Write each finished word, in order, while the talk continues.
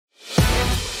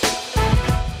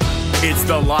It's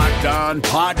the Locked On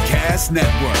Podcast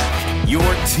Network, your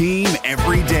team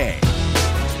every day.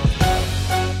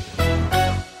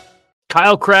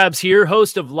 Kyle Krabs here,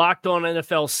 host of Locked On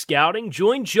NFL Scouting.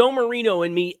 Join Joe Marino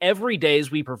and me every day as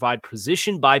we provide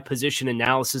position-by-position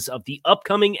analysis of the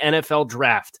upcoming NFL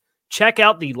Draft. Check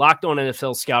out the Locked On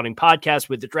NFL Scouting podcast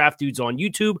with the Draft Dudes on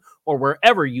YouTube or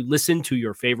wherever you listen to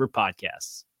your favorite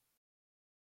podcasts.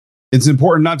 It's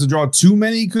important not to draw too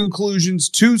many conclusions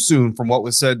too soon from what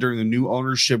was said during the new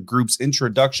ownership group's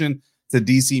introduction to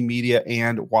DC media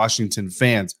and Washington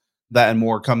fans. That and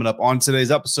more coming up on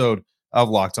today's episode of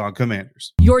Locked On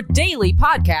Commanders. Your daily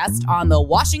podcast on the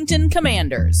Washington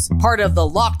Commanders. Part of the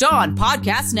Locked On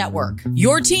Podcast Network.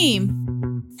 Your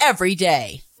team every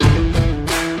day.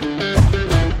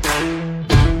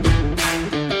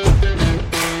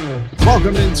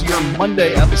 Welcome into your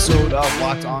Monday episode of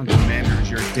Locked On Commanders,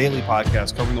 your daily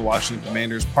podcast covering the Washington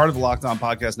Commanders, part of the Locked On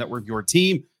Podcast Network, your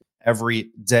team every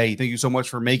day. Thank you so much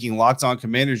for making Locked On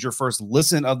Commanders your first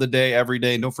listen of the day every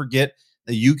day. And don't forget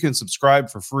that you can subscribe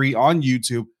for free on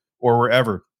YouTube or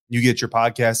wherever you get your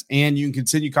podcasts. And you can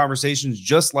continue conversations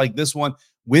just like this one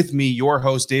with me, your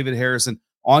host, David Harrison,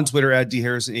 on Twitter at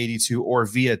dharrison82 or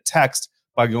via text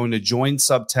by going to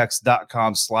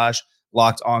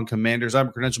joinsubtext.com/Locked On Commanders. I'm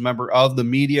a credential member of the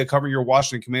media covering your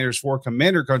Washington Commanders for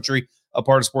Commander Country, a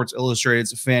part of Sports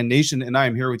Illustrated's Fan Nation, and I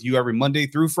am here with you every Monday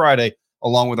through Friday,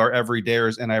 along with our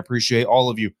everydayers, and I appreciate all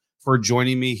of you for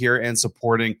joining me here and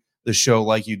supporting the show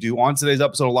like you do. On today's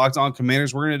episode of Locked On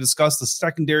Commanders, we're going to discuss the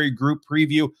secondary group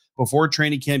preview before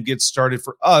training camp gets started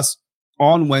for us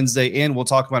on Wednesday, and we'll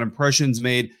talk about impressions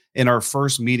made in our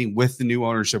first meeting with the new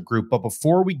ownership group. But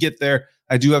before we get there,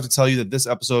 I do have to tell you that this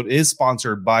episode is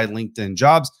sponsored by LinkedIn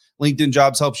Jobs. LinkedIn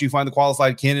Jobs helps you find the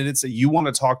qualified candidates that you want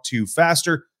to talk to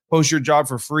faster. Post your job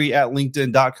for free at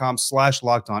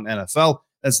linkedin.com/LockedOnNFL.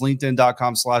 That's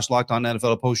linkedin.com/LockedOnNFL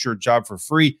to post your job for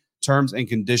free. Terms and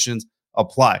conditions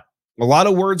apply. A lot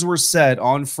of words were said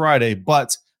on Friday,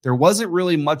 but there wasn't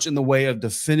really much in the way of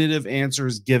definitive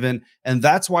answers given, and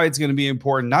that's why it's going to be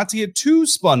important not to get too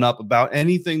spun up about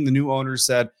anything the new owner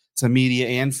said to media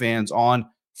and fans on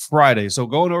Friday. So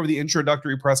going over the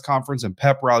introductory press conference and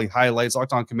pep rally highlights,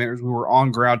 Locked On Commanders, we were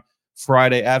on ground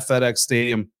Friday at FedEx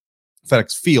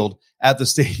Field at the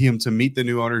stadium to meet the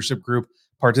new ownership group,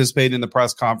 participate in the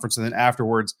press conference, and then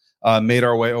afterwards made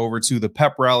our way over to the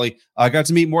pep rally. I got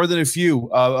to meet more than a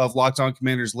few of Locked On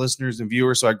Commanders listeners and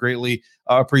viewers, so I greatly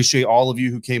appreciate all of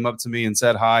you who came up to me and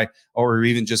said hi, or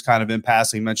even just kind of in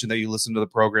passing mentioned that you listened to the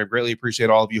program. Greatly appreciate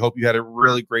all of you. Hope you had a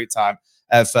really great time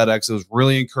at FedEx. It was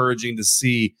really encouraging to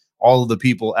see all of the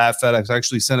people at FedEx. I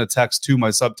actually sent a text to my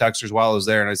subtexters while I was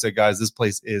there, and I said, guys, this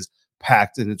place is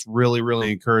packed, and it's really, really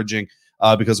encouraging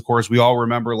because, of course, we all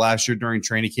remember last year during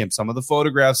training camp, some of the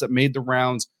photographs that made the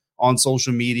rounds on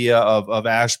social media of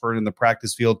Ashburn in the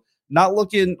practice field, not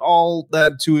looking all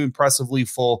that too impressively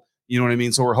full. You know what I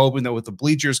mean? So we're hoping that with the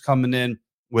bleachers coming in,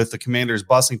 with the Commanders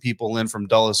busing people in from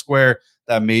Dulles Square,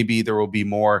 that maybe there will be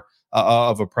more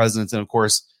of a presence. And of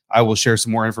course, I will share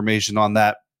some more information on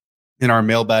that in our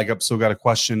mailbag episode. Got a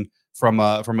question from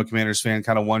a Commanders fan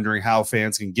kind of wondering how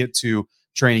fans can get to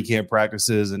training camp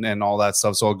practices and all that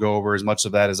stuff. So I'll go over as much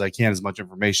of that as I can, as much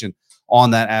information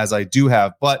on that as I do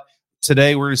have. But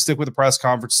today, we're going to stick with the press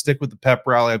conference, stick with the pep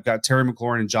rally. I've got Terry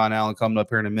McLaurin and John Allen coming up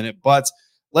here in a minute. But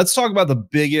let's talk about the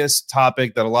biggest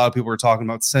topic that a lot of people are talking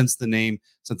about since the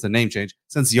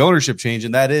ownership change,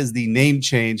 and that is the name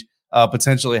change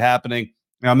potentially happening.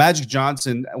 Now, Magic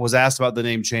Johnson was asked about the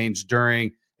name change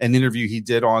during an interview he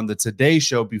did on the Today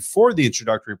Show before the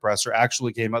introductory presser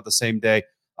actually came out the same day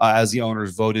as the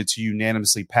owners voted to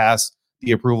unanimously pass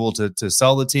the approval to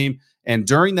sell the team. And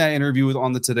during that interview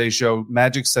on the Today Show,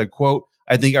 Magic said, quote,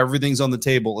 "I think everything's on the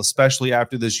table, especially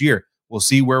after this year. We'll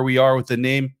see where we are with the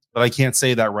name, but I can't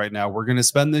say that right now. We're going to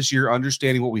spend this year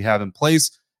understanding what we have in place,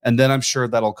 and then I'm sure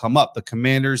that'll come up. The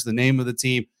Commanders, the name of the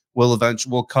team, will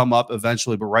come up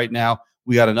eventually, but right now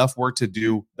we got enough work to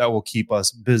do that will keep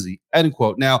us busy," end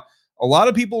quote. Now, a lot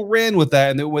of people ran with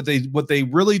that, and what they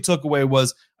really took away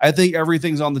was, I think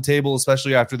everything's on the table,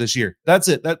 especially after this year. That's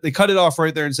it. They cut it off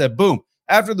right there and said, boom.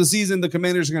 After the season, the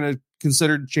Commanders are going to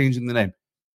consider changing the name.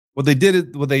 What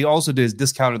they also did is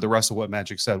discounted the rest of what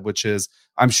Magic said, which is,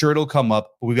 I'm sure it'll come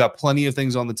up, but we've got plenty of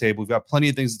things on the table. We've got plenty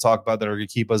of things to talk about that are going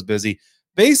to keep us busy.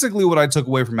 Basically, what I took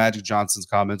away from Magic Johnson's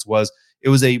comments was it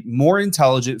was a more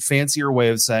intelligent, fancier way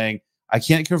of saying, I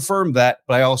can't confirm that,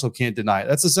 but I also can't deny it.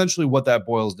 That's essentially what that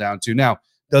boils down to. Now,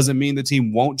 doesn't mean the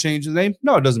team won't change the name.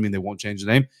 No, it doesn't mean they won't change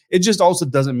the name. It just also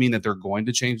doesn't mean that they're going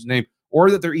to change the name or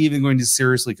that they're even going to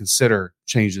seriously consider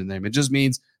changing the name. It just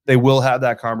means they will have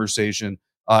that conversation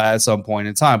at some point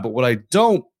in time. But what I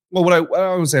don't well, I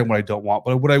don't say what I don't want,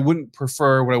 but what I wouldn't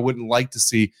prefer, what I wouldn't like to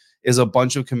see is a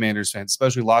bunch of Commanders fans,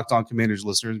 especially Locked On Commanders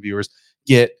listeners and viewers,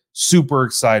 get super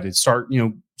excited, start,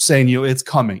 saying, it's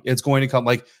coming, it's going to come.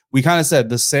 Like we kind of said,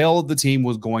 the sale of the team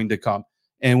was going to come.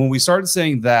 And when we started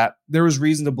saying that, there was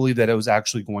reason to believe that it was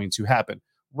actually going to happen.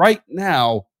 Right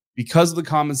now, because of the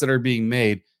comments that are being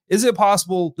made, is it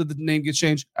possible that the name gets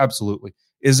changed? Absolutely.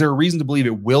 Is there a reason to believe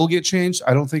it will get changed?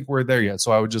 I don't think we're there yet.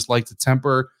 So I would just like to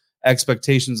temper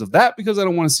expectations of that, because I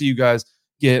don't want to see you guys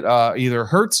get either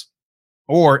hurt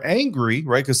or angry,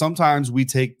 right? Because sometimes we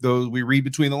read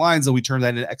between the lines and we turn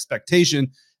that into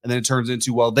expectation, and then it turns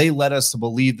into, well, they led us to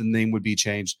believe the name would be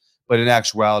changed. But in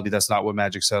actuality, that's not what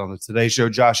Magic said on the Today Show.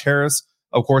 Josh Harris,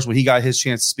 of course, when he got his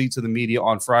chance to speak to the media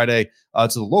on Friday, to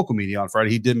the local media on Friday,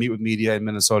 he did meet with media in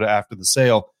Minnesota after the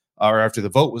sale or after the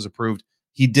vote was approved.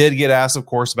 He did get asked, of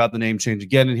course, about the name change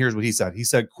again. And here's what he said. He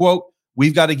said, quote,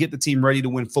 "We've got to get the team ready to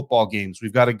win football games.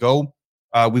 We've got to go.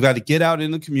 We've got to get out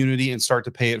in the community and start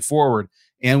to pay it forward.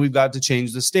 And we've got to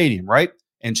change the stadium, right?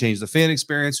 And change the fan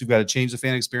experience. We've got to change the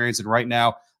fan experience. And right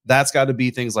now, that's got to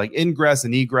be things like ingress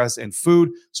and egress and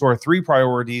food. So our 3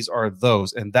 priorities are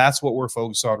those. And that's what we're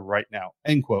focused on right now,"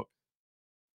 end quote.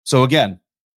 So again,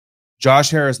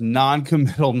 Josh Harris,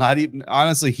 non-committal, not even,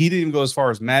 honestly, he didn't even go as far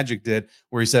as Magic did,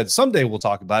 where he said, someday we'll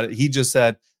talk about it. He just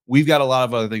said, we've got a lot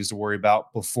of other things to worry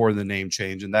about before the name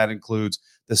change. And that includes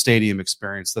the stadium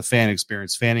experience, the fan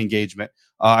experience, fan engagement.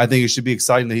 I think it should be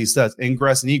exciting that he says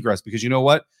ingress and egress, because you know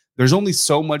what? There's only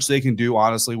so much they can do,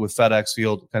 honestly, with FedEx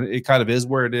Field. It kind of is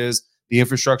where it is. The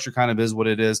infrastructure kind of is what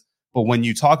it is. But when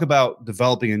you talk about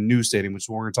developing a new stadium, which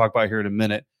we're going to talk about here in a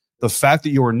minute, the fact that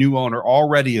your new owner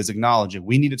already is acknowledging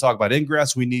we need to talk about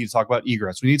ingress, we need to talk about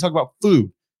egress, we need to talk about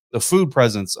food, the food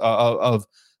presence of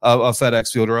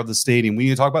FedEx Field or of the stadium. We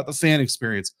need to talk about the fan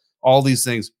experience. All these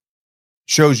things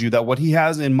shows you that what he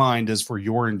has in mind is for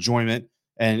your enjoyment.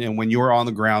 And when you're on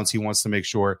the grounds, he wants to make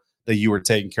sure that you are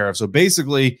taken care of. So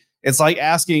basically, it's like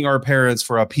asking our parents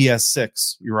for a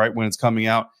PS6, you're right, when it's coming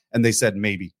out, and they said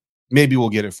maybe we'll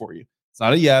get it for you. It's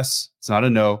not a yes, it's not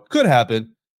a no. Could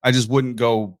happen. I just wouldn't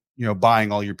go,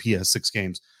 buying all your PS6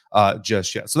 games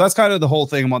just yet. So that's kind of the whole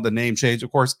thing about the name change.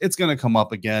 Of course, it's going to come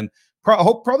up again.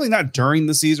 Probably not during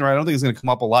the season, right? I don't think it's going to come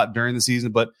up a lot during the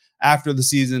season, but after the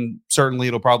season, certainly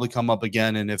it'll probably come up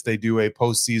again. And if they do a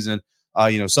postseason,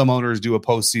 some owners do a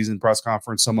postseason press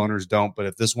conference, some owners don't. But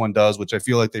if this one does, which I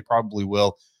feel like they probably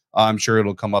will, I'm sure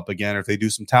it'll come up again. Or if they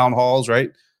do some town halls, right?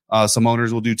 Some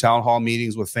owners will do town hall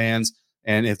meetings with fans.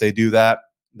 And if they do that,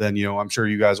 then, I'm sure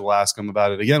you guys will ask them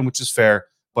about it again, which is fair.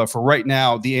 But for right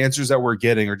now, the answers that we're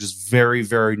getting are just very,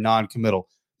 very non-committal.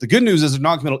 The good news is they're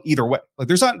non-committal either way. Like,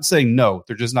 they're not saying no,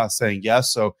 they're just not saying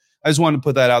yes. So I just wanted to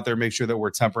put that out there, make sure that we're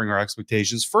tempering our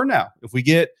expectations for now. If we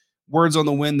get words on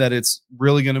the wind that it's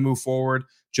really going to move forward,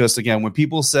 just again, when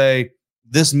people say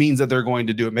this means that they're going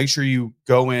to do it, make sure you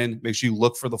go in, make sure you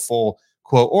look for the full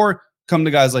quote, or come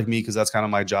to guys like me, because that's kind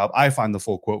of my job. I find the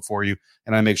full quote for you,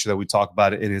 and I make sure that we talk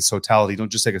about it in its totality.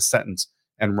 Don't just take a sentence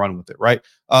and run with it, right?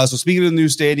 So speaking of the new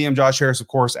stadium, Josh Harris, of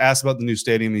course, asked about the new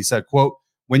stadium. He said, quote,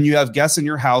 "When you have guests in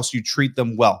your house, you treat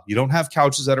them well. You don't have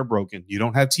couches that are broken. You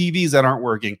don't have TVs that aren't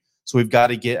working. So we've got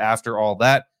to get after all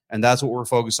that. And that's what we're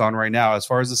focused on right now. As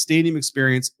far as the stadium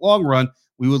experience, long run,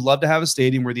 we would love to have a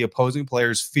stadium where the opposing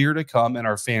players fear to come and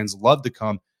our fans love to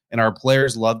come and our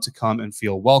players love to come and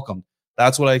feel welcome.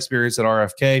 That's what I experienced at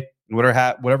RFK. And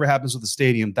whatever happens with the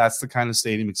stadium, that's the kind of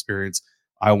stadium experience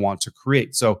I want to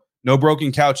create. So no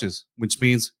broken couches, which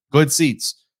means good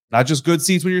seats, not just good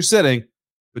seats when you're sitting,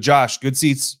 but Josh, good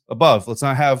seats above. Let's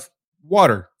not have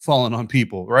water falling on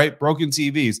people, right? Broken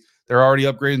TVs. They're already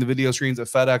upgrading the video screens at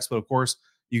FedEx, but of course,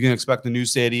 you can expect the new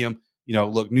stadium.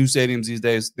 Look, new stadiums these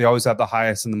days, they always have the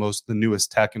highest and the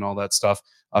newest tech and all that stuff.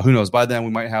 Who knows? By then,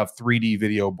 we might have 3D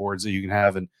video boards that you can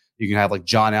have, and you can have like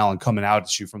John Allen coming out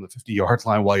at you from the 50-yard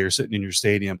line while you're sitting in your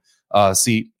stadium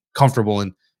seat, comfortable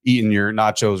and eating your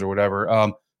nachos or whatever.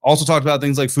 Also talked about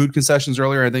things like food concessions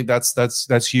earlier. I think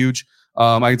that's huge.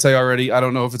 I can tell you already, I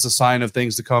don't know if it's a sign of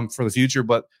things to come for the future,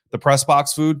 but the press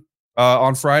box food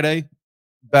on Friday,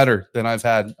 better than I've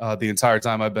had the entire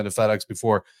time I've been to FedEx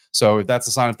before. So if that's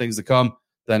a sign of things to come,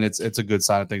 then it's a good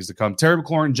sign of things to come. Terry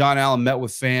McLaurin and John Allen met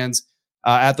with fans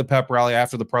at the pep rally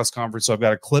after the press conference. So I've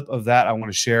got a clip of that I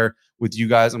want to share with you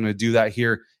guys. I'm going to do that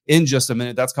here in just a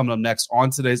minute. That's coming up next on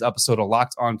today's episode of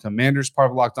Locked On Commanders, part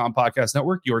of Locked On Podcast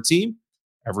Network, your team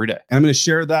every day. And I'm going to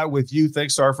share that with you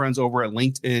thanks to our friends over at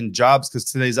LinkedIn Jobs, because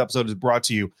today's episode is brought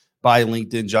to you by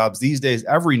LinkedIn Jobs. These days,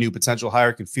 every new potential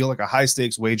hire can feel like a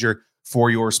high-stakes wager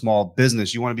for your small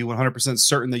business. You want to be 100%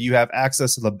 certain that you have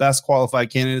access to the best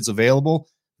qualified candidates available.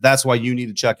 That's why you need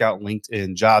to check out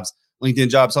LinkedIn Jobs. LinkedIn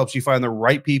Jobs helps you find the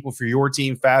right people for your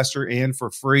team faster and for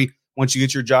free. Once you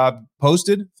get your job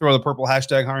posted, throw the purple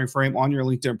hashtag hiring frame on your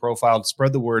LinkedIn profile to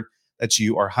spread the word that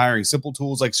you are hiring. Simple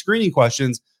tools like screening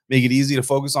questions make it easy to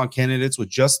focus on candidates with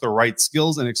just the right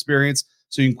skills and experience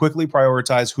so you can quickly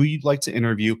prioritize who you'd like to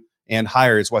interview and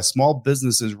hire. It's why small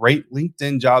businesses rate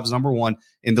LinkedIn Jobs #1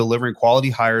 in delivering quality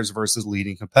hires versus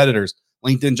leading competitors.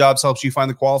 LinkedIn Jobs helps you find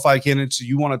the qualified candidates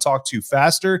you want to talk to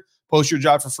faster. Post your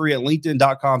job for free at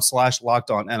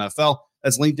linkedin.com/LockedOnNFL.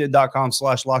 That's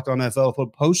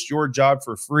linkedin.com/LockedOnNFL. Post your job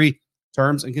for free.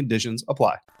 Terms and conditions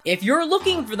apply. If you're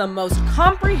looking for the most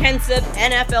comprehensive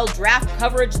NFL draft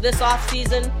coverage this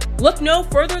offseason, look no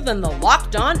further than the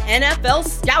Locked On NFL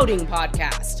Scouting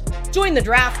Podcast. Join the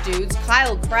draft dudes,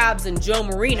 Kyle Krabs and Joe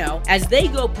Marino, as they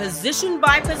go position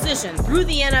by position through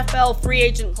the NFL free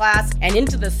agent class and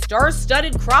into the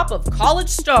star-studded crop of college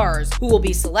stars who will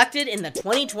be selected in the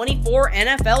 2024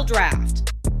 NFL Draft.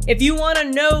 If you want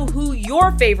to know who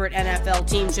your favorite NFL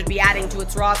team should be adding to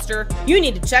its roster, you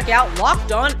need to check out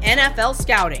Locked On NFL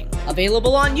Scouting,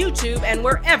 available on YouTube and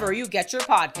wherever you get your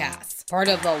podcasts. Part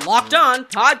of the Locked On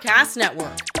Podcast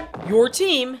Network, your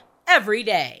team every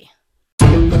day.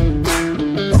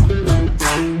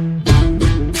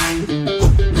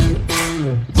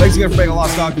 Thanks again for making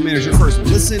Locked On Commanders your first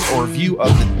listen or view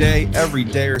of the day every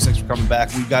day. Or thanks for coming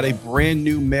back. We've got a brand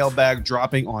new mailbag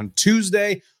dropping on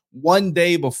Tuesday, one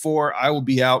day before I will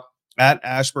be out at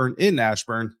Ashburn,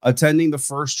 attending the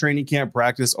first training camp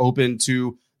practice open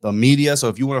to the media. So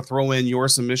if you want to throw in your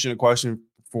submission, a question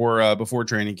for before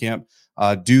training camp,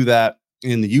 do that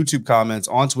in the YouTube comments,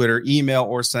 on Twitter, email,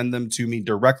 or send them to me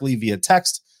directly via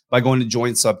text by going to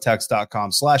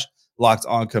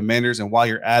joinsubtext.com/LockedOnCommanders. And while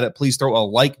you're at it, please throw a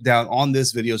like down on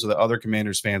this video so that other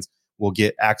Commanders fans will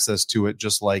get access to it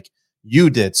just like you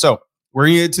did. So we're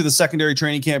going to get to the secondary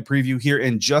training camp preview here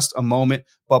in just a moment.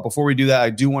 But before we do that, I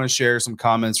do want to share some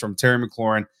comments from Terry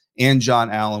McLaurin and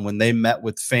John Allen when they met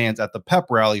with fans at the pep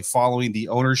rally following the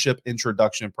ownership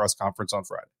introduction press conference on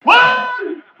Friday. One!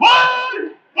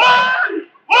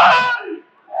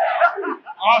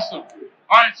 Awesome.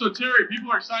 All right, so Terry,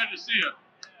 people are excited to see you,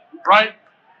 right?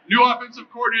 New offensive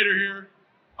coordinator here.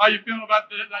 How you feeling about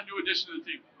that new addition to the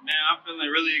team? Man, I'm feeling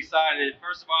really excited.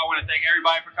 First of all, I want to thank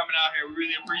everybody for coming out here. We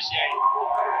really appreciate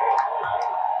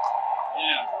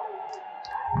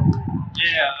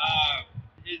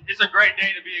it. It's a great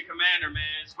day to be a Commander,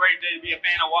 man. It's a great day to be a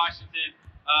fan of Washington.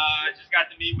 I just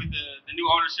got to meet with the new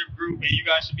ownership group, and you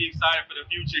guys should be excited for the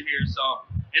future here. So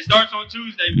it starts on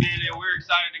Tuesday, man, and we're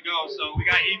excited to go. So we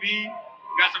got EB,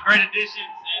 we got some great additions,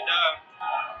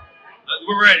 and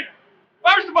we're ready.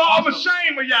 First of all, I'm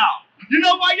ashamed of y'all. You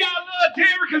know why y'all love Terry?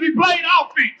 Because he played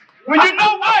offense. Well, you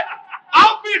know what?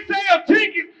 Offense sell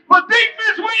tickets, but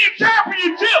defense win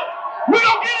championship. We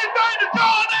don't get anything to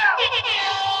draw now.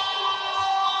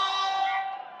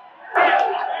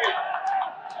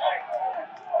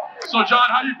 So,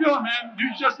 John, how you feeling, man?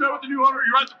 You just met with the new owner.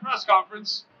 You're at the press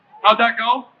conference. How'd that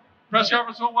go? Press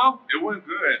conference went well? It went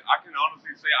good. I can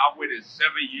honestly say I waited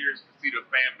 7 years to see the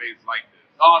fan base like this.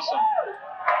 Awesome.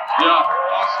 Yeah,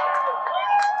 awesome.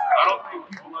 I don't think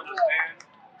people understand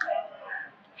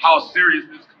how serious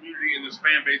this community and this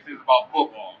fan base is about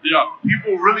football. Yeah.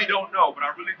 People really don't know, but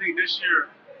I really think this year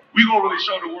we're going to really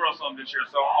show the world something this year,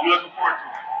 so I'm looking forward to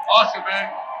it. Awesome,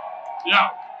 man.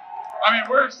 Yeah. I mean,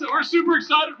 we're super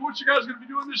excited for what you guys are going to be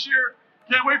doing this year.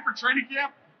 Can't wait for training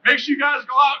camp. Make sure you guys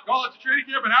go out to training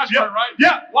camp in Ashburn, right?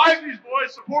 Yeah. Watch these boys,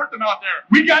 support them out there.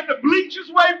 We got the bleachers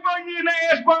waiting for you in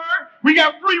Ashburn. We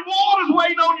got free waters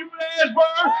waiting on you for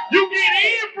Ashburn. You get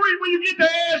in free when you get to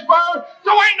Ashburn.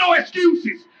 So ain't no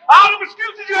excuses. All them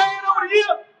excuses you had over the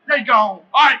year, they gone.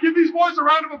 All right, give these boys a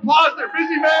round of applause. They're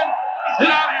busy, man. Get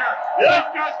out of here.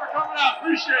 Thank you guys for coming out.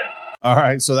 Appreciate it. All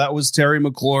right, so that was Terry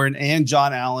McLaurin and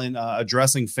John Allen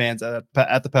addressing fans at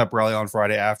the pep rally on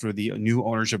Friday after the new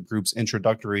ownership group's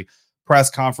introductory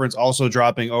press conference. Also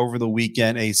dropping over the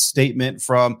weekend a statement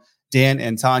from Dan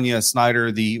and Tanya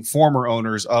Snyder, the former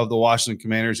owners of the Washington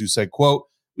Commanders, who said, quote,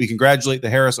 "We congratulate the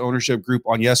Harris ownership group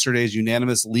on yesterday's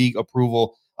unanimous league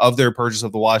approval of their purchase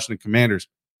of the Washington Commanders.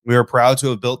 We are proud to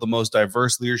have built the most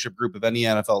diverse leadership group of any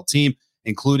NFL team,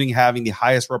 including having the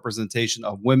highest representation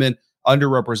of women,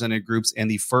 underrepresented groups, and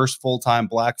the first full-time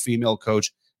Black female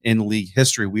coach in league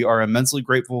history. We are immensely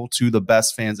grateful to the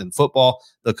best fans in football,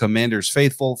 the Commanders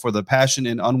faithful, for the passion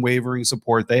and unwavering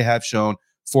support they have shown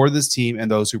for this team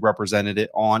and those who represented it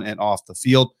on and off the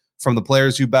field. From the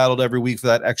players who battled every week for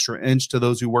that extra inch to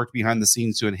those who worked behind the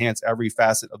scenes to enhance every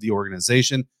facet of the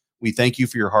organization, we thank you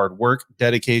for your hard work,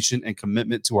 dedication, and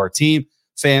commitment to our team,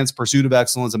 fans, pursuit of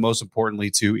excellence, and most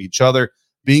importantly, to each other.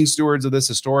 Being stewards of this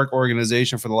historic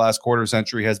organization for the last quarter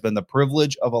century has been the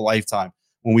privilege of a lifetime.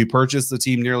 When we purchased the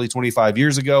team nearly 25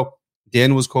 years ago,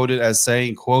 Dan was quoted as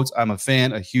saying, quote, "I'm a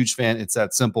fan, a huge fan. It's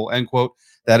that simple," end quote.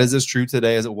 That is as true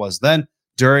today as it was then.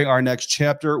 During our next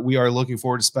chapter, we are looking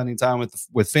forward to spending time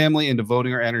with family and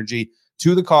devoting our energy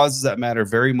to the causes that matter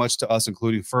very much to us,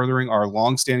 including furthering our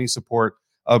longstanding support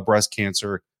of breast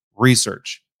cancer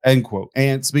research, end quote.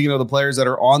 And speaking of the players that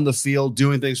are on the field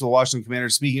doing things for the Washington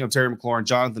Commanders, speaking of Terry McLaurin,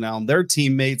 Jonathan Allen, their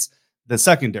teammates, the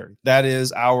secondary, that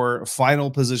is our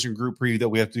final position group preview that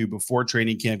we have to do before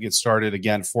training camp gets started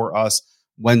again for us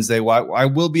Wednesday. I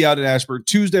will be out in Ashburn.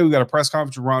 Tuesday, we've got a press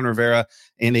conference with Ron Rivera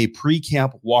and a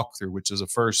pre-camp walkthrough, which is a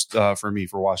first for me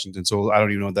for Washington. So I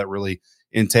don't even know what that really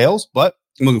entails, but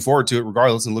I'm looking forward to it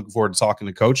regardless and looking forward to talking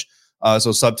to Coach. So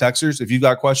subtexters, if you've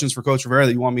got questions for Coach Rivera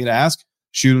that you want me to ask,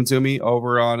 shoot them to me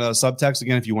over on subtext.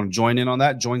 Again, if you want to join in on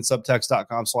that, join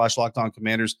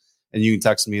subtext.com/LockedOnCommanders, and you can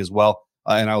text me as well.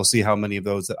 And I will see how many of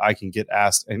those that I can get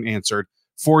asked and answered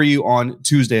for you on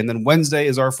Tuesday. And then Wednesday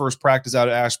is our first practice out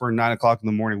at Ashburn, 9:00 in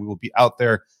the morning. We will be out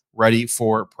there ready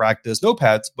for practice. No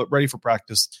pads, but ready for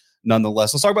practice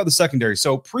nonetheless. Let's talk about the secondary.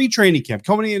 So pre-training camp,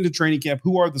 coming into training camp,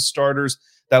 who are the starters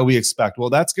that we expect?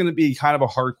 Well, that's going to be kind of a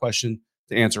hard question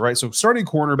to answer, right? So starting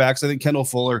cornerbacks, I think Kendall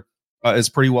Fuller is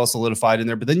pretty well solidified in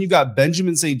there. But then you've got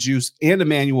Benjamin St-Juste and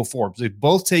Emmanuel Forbes. They've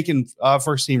both taken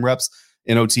first-team reps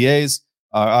in OTAs.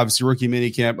 Obviously, rookie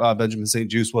minicamp, Benjamin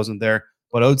St-Juste wasn't there.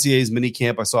 But OTA's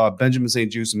minicamp, I saw Benjamin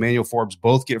St-Juste and Emmanuel Forbes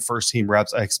both get first-team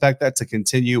reps. I expect that to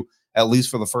continue at least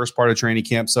for the first part of training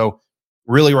camp. So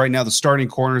really right now, the starting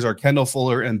corners are Kendall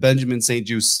Fuller and Benjamin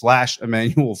St-Juste /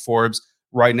 Emmanuel Forbes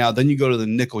right now. Then you go to the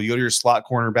nickel. You go to your slot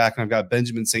cornerback, and I've got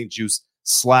Benjamin St-Juste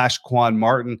 / Quan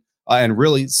Martin and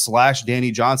really /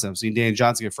 Danny Johnson. I'm seeing Danny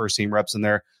Johnson get first-team reps in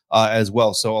there as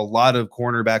well. So a lot of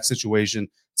cornerback situation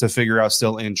to figure out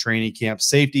still in training camp.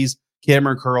 Safeties,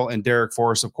 Cameron Curl and Derek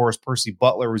Forrest. Of course, Percy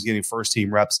Butler was getting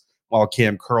first-team reps while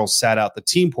Cam Curl sat out the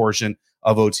team portion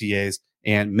of OTAs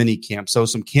and mini camp. So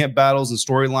some camp battles and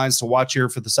storylines to watch here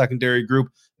for the secondary group.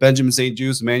 Benjamin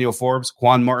St-Juste, Emmanuel Forbes,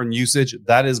 Quan Martin usage.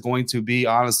 That is going to be,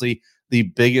 honestly, the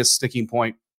biggest sticking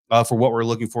point for what we're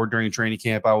looking for during training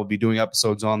camp. I will be doing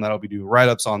episodes on that. I'll be doing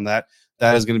write-ups on that.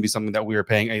 That is going to be something that we are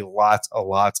paying a lot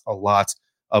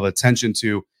of attention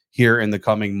to here in the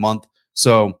coming month.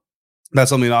 So that's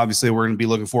something obviously we're going to be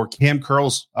looking for. Cam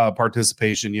Curl's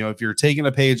participation. You know, if you're taking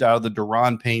a page out of the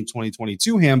Deron Payne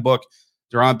 2022 handbook,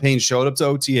 Deron Payne showed up to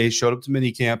OTA, showed up to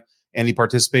minicamp, and he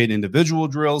participated in individual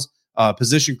drills,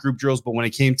 position group drills. But when it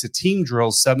came to team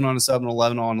drills, 7-on-7,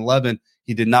 11-on-11,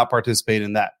 he did not participate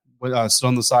in that. Stood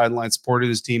on the sideline, supported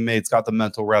his teammates, got the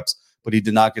mental reps, but he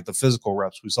did not get the physical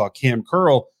reps. We saw Cam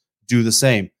Curl do the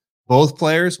same. Both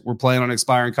players were playing on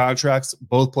expiring contracts.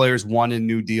 Both players wanted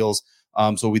new deals.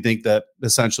 So we think that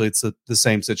essentially it's the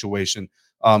same situation.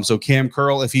 So Cam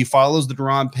Curl, if he follows the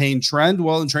Deron Payne trend,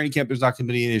 well, in training camp, there's not going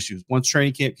to be any issues. Once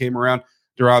training camp came around,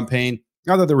 Deron Payne,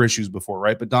 not that there were issues before,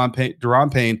 right? But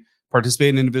Deron Payne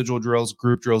participated in individual drills,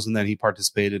 group drills, and then he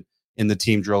participated in the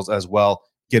team drills as well,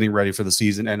 getting ready for the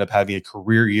season, ended up having a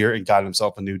career year and got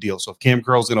himself a new deal. So if Cam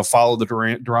Curl is going to follow the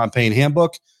Deron Payne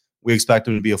handbook, we expect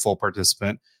him to be a full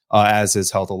participant as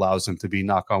his health allows him to be,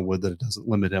 knock on wood, that it doesn't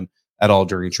limit him at all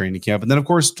during training camp. And then, of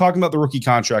course, talking about the rookie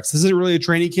contracts. This isn't really a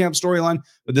training camp storyline,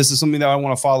 but this is something that I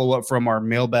want to follow up from our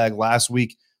mailbag last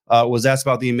week. Was asked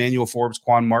about the Emmanuel Forbes,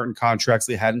 Quan Martin contracts.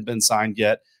 They hadn't been signed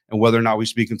yet and whether or not we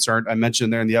should be concerned. I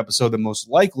mentioned there in the episode that most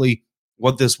likely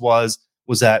what this was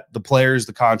that the players,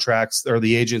 the contracts, or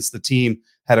the agents, the team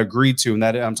had agreed to, and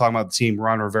that I'm talking about the team,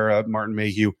 Ron Rivera, Martin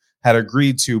Mayhew, had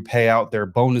agreed to pay out their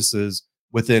bonuses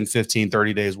within 15,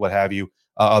 30 days, what have you,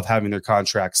 of having their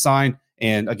contract signed.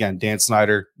 And again, Dan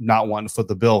Snyder not wanting to foot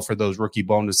the bill for those rookie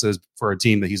bonuses for a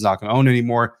team that he's not going to own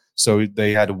anymore. So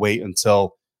they had to wait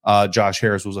until Josh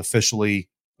Harris was officially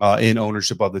in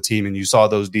ownership of the team. And you saw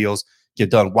those deals get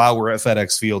done while we're at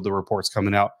FedEx Field. The reports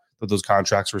coming out that those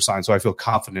contracts were signed. So I feel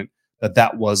confident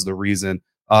that was the reason.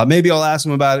 Maybe I'll ask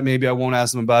him about it. Maybe I won't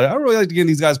ask him about it. I don't really like to get in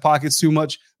these guys' pockets too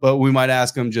much, but we might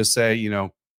ask them, just say,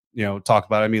 talk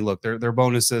about it. I mean, look, their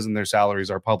bonuses and their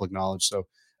salaries are public knowledge. So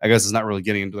I guess it's not really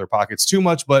getting into their pockets too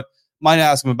much, but might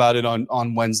ask them about it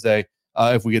on Wednesday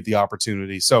if we get the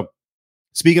opportunity. So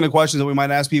speaking of questions that we might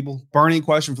ask people, burning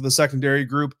question for the secondary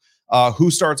group,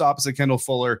 who starts opposite Kendall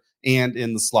Fuller and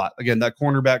in the slot? Again, that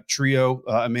cornerback trio,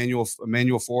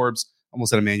 Emmanuel Forbes,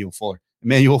 almost said Emmanuel Fuller,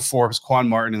 Emmanuel Forbes, Quan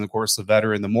Martin, and of course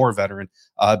the more veteran,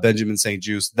 Benjamin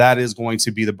St-Juste. That is going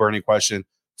to be the burning question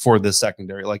for this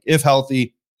secondary. Like, if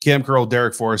healthy, Cam Curl,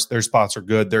 Derek Forrest, their spots are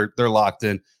good. They're locked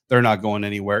in. They're not going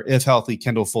anywhere. If healthy,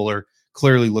 Kendall Fuller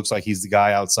clearly looks like he's the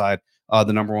guy outside.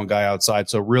 the number one guy outside.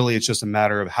 So really, it's just a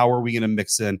matter of how are we going to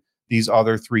mix in these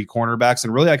other three cornerbacks.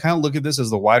 And really, I kind of look at this as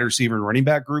the wide receiver and running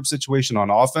back group situation on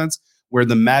offense, where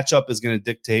the matchup is going to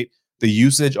dictate the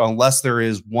usage, unless there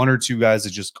is one or two guys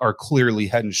that just are clearly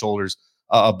head and shoulders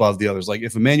above the others. Like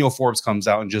if Emmanuel Forbes comes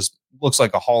out and just looks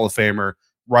like a Hall of Famer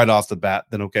right off the bat,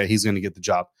 then okay, he's going to get the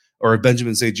job. Or if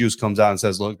Benjamin St. Juste comes out and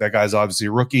says, look, that guy's obviously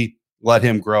a rookie, let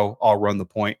him grow, I'll run the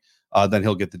point, then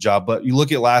he'll get the job. But you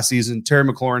look at last season, Terry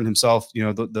McLaurin himself,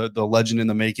 the legend in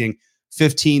the making,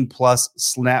 15 plus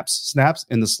snaps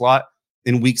in the slot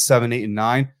in weeks 7, 8, and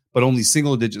 9, but only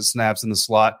single digit snaps in the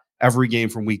slot every game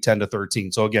from week 10 to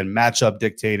 13. So again, matchup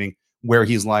dictating where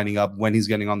he's lining up, when he's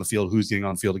getting on the field, who's getting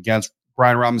on the field against.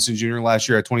 Brian Robinson Jr. last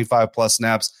year had 25 plus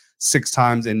snaps 6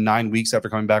 times in 9 weeks after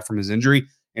coming back from his injury.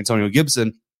 Antonio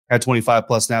Gibson had 25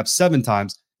 plus snaps 7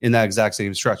 times in that exact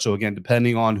same stretch. So again,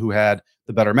 depending on who had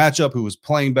the better matchup, who was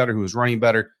playing better, who was running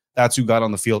better, that's who got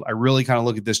on the field. I really kind of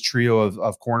look at this trio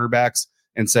of cornerbacks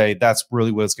and say that's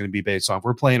really what it's going to be based on. If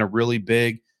we're playing a really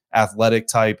big athletic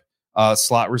type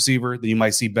slot receiver, then you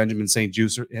might see Benjamin St.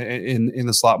 Juste in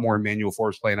the slot, more Emmanuel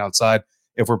Forbes playing outside.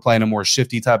 If we're playing a more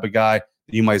shifty type of guy,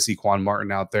 then you might see Quan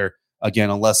Martin out there again,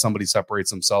 unless somebody separates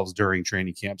themselves during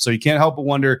training camp. So you can't help but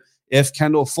wonder if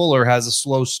Kendall Fuller has a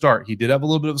slow start. He did have a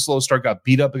little bit of a slow start, got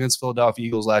beat up against Philadelphia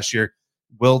Eagles last year.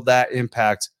 Will that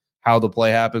impact how the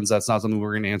play happens? That's not something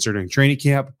we're going to answer during training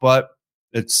camp, but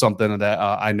it's something that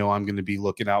I know I'm going to be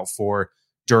looking out for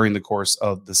during the course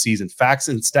of the season. Facts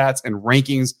and stats and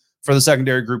rankings for the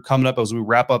secondary group coming up as we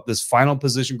wrap up this final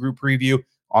position group preview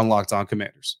on Locked On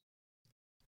Commanders.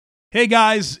 Hey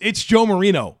guys, it's Joe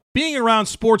Marino. Being around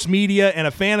sports media and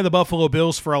a fan of the Buffalo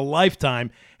Bills for a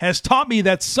lifetime has taught me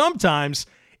that sometimes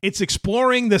it's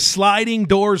exploring the sliding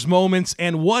doors moments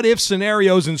and what-if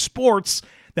scenarios in sports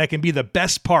that can be the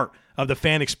best part of the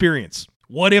fan experience.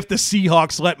 What if the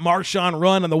Seahawks let Marshawn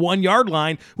run on the 1-yard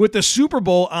line with the Super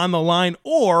Bowl on the line?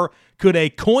 Or could a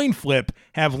coin flip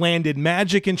have landed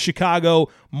Magic in Chicago,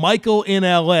 Michael in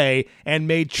LA, and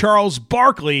made Charles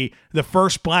Barkley the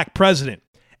first black president?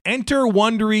 Enter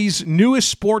Wondery's newest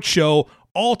sports show,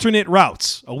 Alternate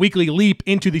Routes, a weekly leap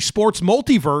into the sports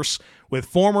multiverse with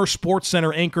former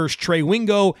SportsCenter anchors Trey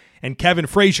Wingo and Kevin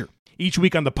Frazier. Each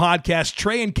week on the podcast,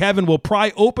 Trey and Kevin will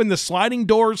pry open the sliding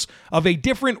doors of a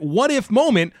different what-if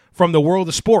moment from the world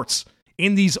of sports.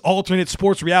 In these alternate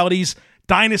sports realities,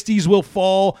 dynasties will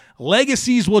fall,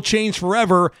 legacies will change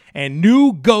forever, and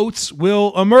new GOATs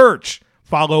will emerge.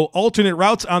 Follow Alternate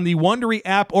Routes on the Wondery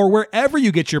app or wherever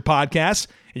you get your podcasts,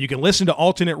 and you can listen to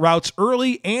Alternate Routes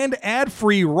early and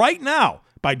ad-free right now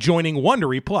by joining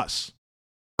Wondery Plus.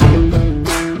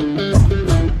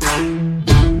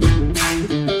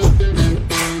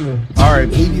 All right,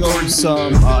 maybe over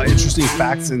some interesting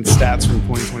facts and stats from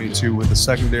 2022 with the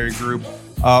secondary group.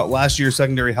 Last year,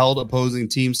 secondary held opposing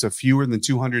teams to fewer than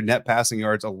 200 net passing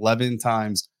yards 11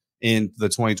 times in the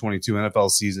 2022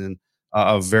 NFL season.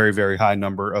 A very, very high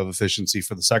number of efficiency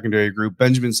for the secondary group.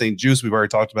 Benjamin St. Juste, we've already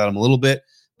talked about him a little bit,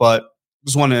 but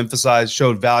just want to emphasize,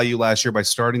 showed value last year by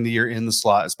starting the year in the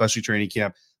slot, especially training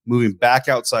camp, moving back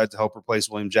outside to help replace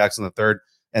William Jackson III.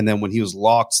 And then when he was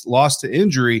lost to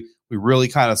injury, we really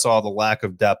kind of saw the lack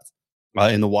of depth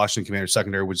in the Washington Commanders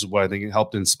secondary, which is what I think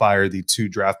helped inspire the 2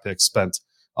 draft picks spent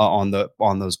on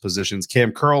those positions.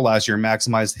 Cam Curl last year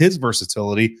maximized his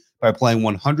versatility by playing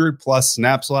 100 plus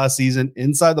snaps last season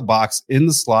inside the box, in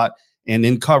the slot, and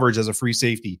in coverage as a free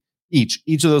safety. Each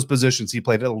of those positions, he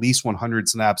played at least 100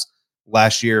 snaps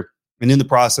last year, and in the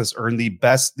process earned the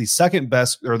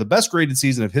best graded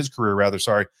season of his career,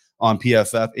 on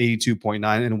PFF,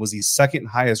 82.9, and was the second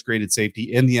highest graded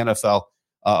safety in the NFL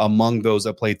among those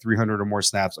that played 300 or more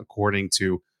snaps, according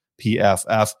to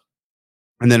PFF.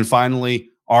 And then finally,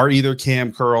 are either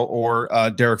Cam Curl or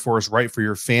Derek Forrest right for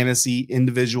your fantasy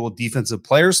individual defensive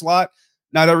player slot?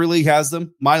 Not every league has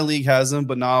them. My league has them,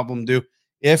 but not all of them do.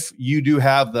 If you do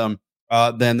have them,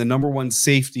 then the number one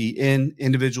safety in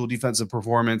individual defensive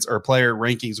performance or player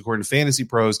rankings, according to Fantasy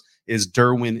Pros, is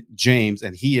Derwin James,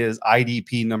 and he is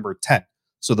IDP number 10.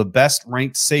 So the best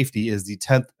ranked safety is the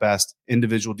 10th best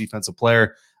individual defensive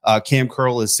player. Cam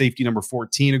Curl is safety number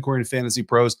 14, according to Fantasy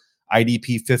Pros,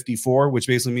 IDP 54, which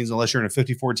basically means unless you're in a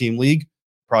 54-team league,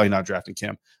 probably not drafting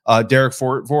Cam. Derek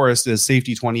Forrest is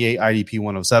safety 28, IDP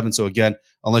 107. So again,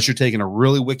 unless you're taking a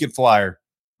really wicked flyer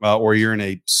or you're in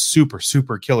a super,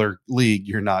 super killer league,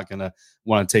 you're not going to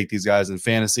want to take these guys in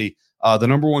fantasy. The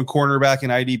number one cornerback in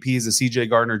IDP is a CJ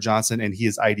Gardner-Johnson, and he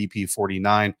is IDP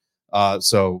 49.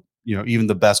 So, even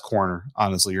the best corner,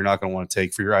 honestly, you're not going to want to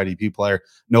take for your IDP player.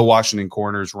 No Washington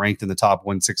corners ranked in the top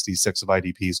 166 of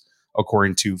IDPs,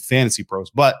 according to Fantasy Pros.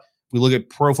 But we look at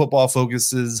Pro Football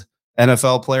Focus's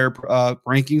NFL player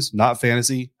rankings, not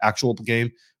fantasy, actual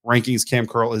game rankings. Cam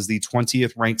Curl is the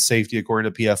 20th ranked safety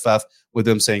according to PFF, with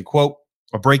them saying, quote,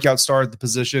 a breakout star at the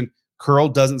position. Curl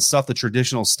doesn't stuff the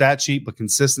traditional stat sheet, but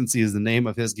consistency is the name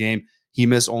of his game. He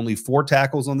missed only 4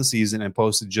 tackles on the season and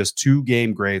posted just 2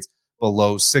 game grades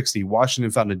below 60. Washington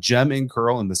found a gem in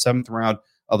Curl in the 7th round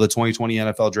of the 2020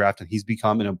 NFL draft, and he's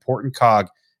become an important cog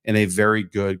in a very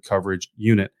good coverage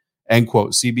unit. End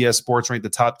quote. CBS Sports ranked the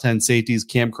top 10 safeties.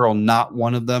 Cam Curl, not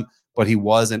one of them, but he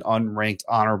was an unranked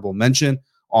honorable mention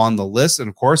on the list. And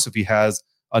of course, if he has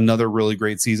another really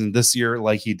great season this year,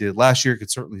 like he did last year,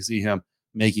 could certainly see him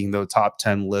making the top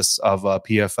 10 lists of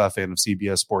PFF and of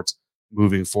CBS Sports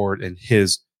moving forward in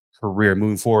his career.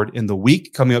 Moving forward in the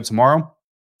week coming up tomorrow.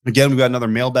 Again, we've got another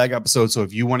mailbag episode. So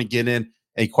if you want to get in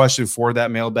a question for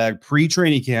that mailbag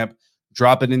pre-training camp,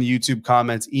 drop it in the YouTube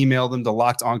comments, email them to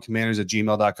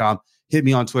lockedoncommanders@gmail.com. Hit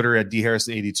me on Twitter at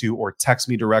dharrison82 or text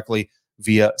me directly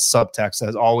via subtext.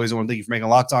 As always, I want to thank you for making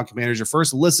Locked On Commanders your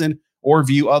first listen or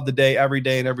view of the day, every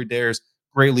day and every dayers.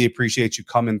 Greatly appreciate you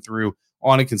coming through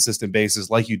on a consistent basis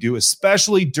like you do,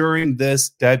 especially during this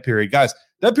dead period. Guys,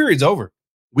 dead period's over.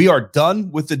 We are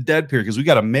done with the dead period because we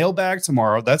got a mailbag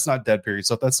tomorrow. That's not dead period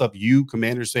stuff. That's stuff you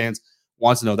Commanders fans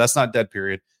want to know. That's not dead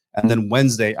period. And then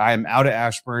Wednesday, I am out at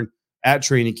Ashburn at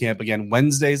training camp. Again,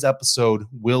 Wednesday's episode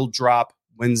will drop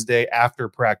Wednesday after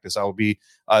practice. I will be,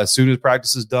 as soon as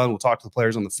practice is done, we'll talk to the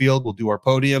players on the field. We'll do our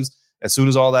podiums. As soon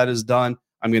as all that is done,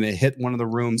 I'm going to hit one of the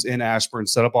rooms in Ashburn,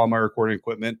 set up all my recording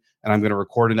equipment, and I'm going to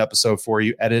record an episode for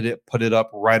you, edit it, put it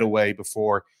up right away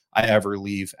before I ever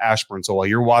leave Ashburn. So while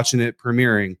you're watching it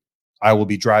premiering, I will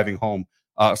be driving home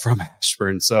from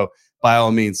Ashburn. So by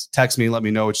all means, text me, let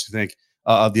me know what you think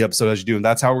of the episode as you do. And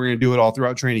that's how we're going to do it all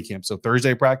throughout training camp. So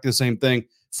Thursday practice, same thing.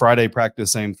 Friday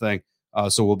practice, same thing.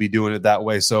 So we'll be doing it that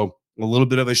way. So a little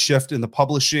bit of a shift in the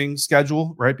publishing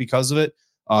schedule, right, because of it.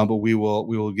 But we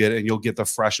will get it, and you'll get the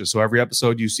freshest. So every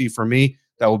episode you see from me,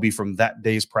 that will be from that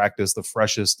day's practice, the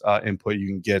freshest input you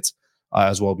can get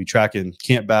as well. Be tracking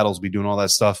camp battles, be doing all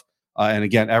that stuff. And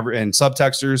again, and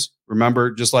subtexters,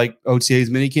 remember, just like OTA's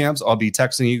mini camps, I'll be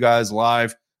texting you guys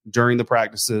live during the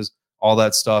practices, all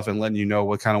that stuff, and letting you know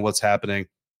what's happening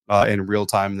in real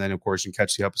time. And then, of course, you can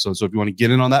catch the episode. So if you want to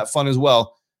get in on that fun as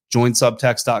well, join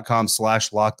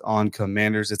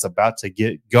subtext.com/lockedoncommanders. It's about to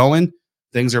get going.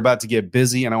 Things are about to get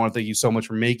busy, and I want to thank you so much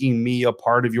for making me a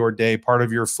part of your day, part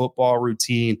of your football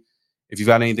routine. If you've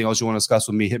got anything else you want to discuss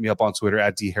with me, hit me up on Twitter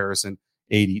at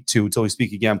dharrison82. Until we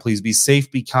speak again, please be safe,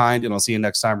 be kind, and I'll see you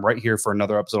next time right here for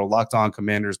another episode of Locked On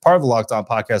Commanders, part of the Locked On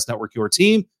Podcast Network, your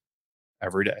team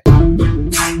every day.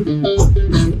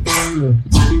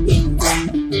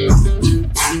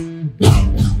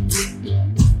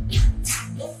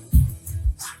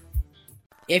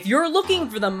 If you're looking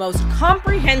for the most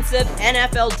comprehensive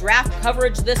NFL draft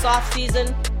coverage this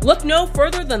offseason, look no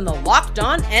further than the Locked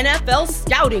On NFL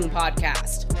Scouting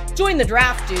Podcast. Join the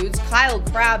draft dudes, Kyle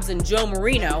Krabs and Joe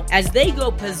Marino, as they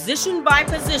go position by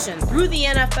position through the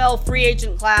NFL free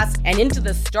agent class and into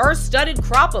the star-studded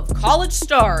crop of college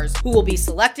stars who will be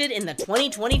selected in the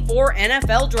 2024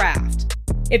 NFL Draft.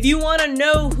 If you want to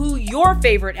know who your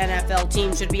favorite NFL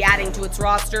team should be adding to its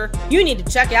roster, you need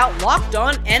to check out Locked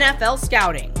On NFL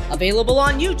Scouting, available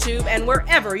on YouTube and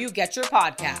wherever you get your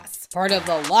podcasts. Part of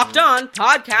the Locked On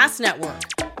Podcast Network,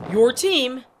 your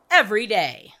team every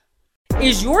day.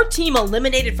 Is your team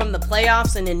eliminated from the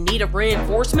playoffs and in need of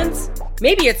reinforcements?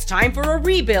 Maybe it's time for a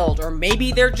rebuild, or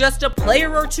maybe they're just a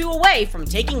player or two away from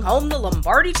taking home the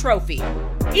Lombardi Trophy.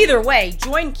 Either way,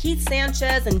 join Keith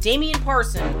Sanchez and Damian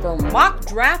Parson for Mock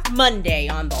Draft Monday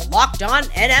on the Locked On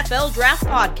NFL Draft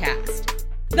Podcast.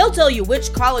 They'll tell you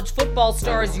which college football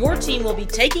stars your team will be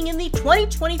taking in the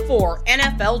 2024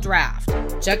 NFL Draft.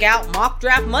 Check out Mock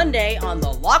Draft Monday on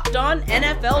the Locked On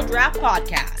NFL Draft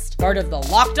Podcast, part of the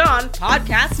Locked On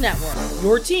Podcast Network,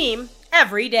 your team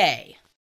every day.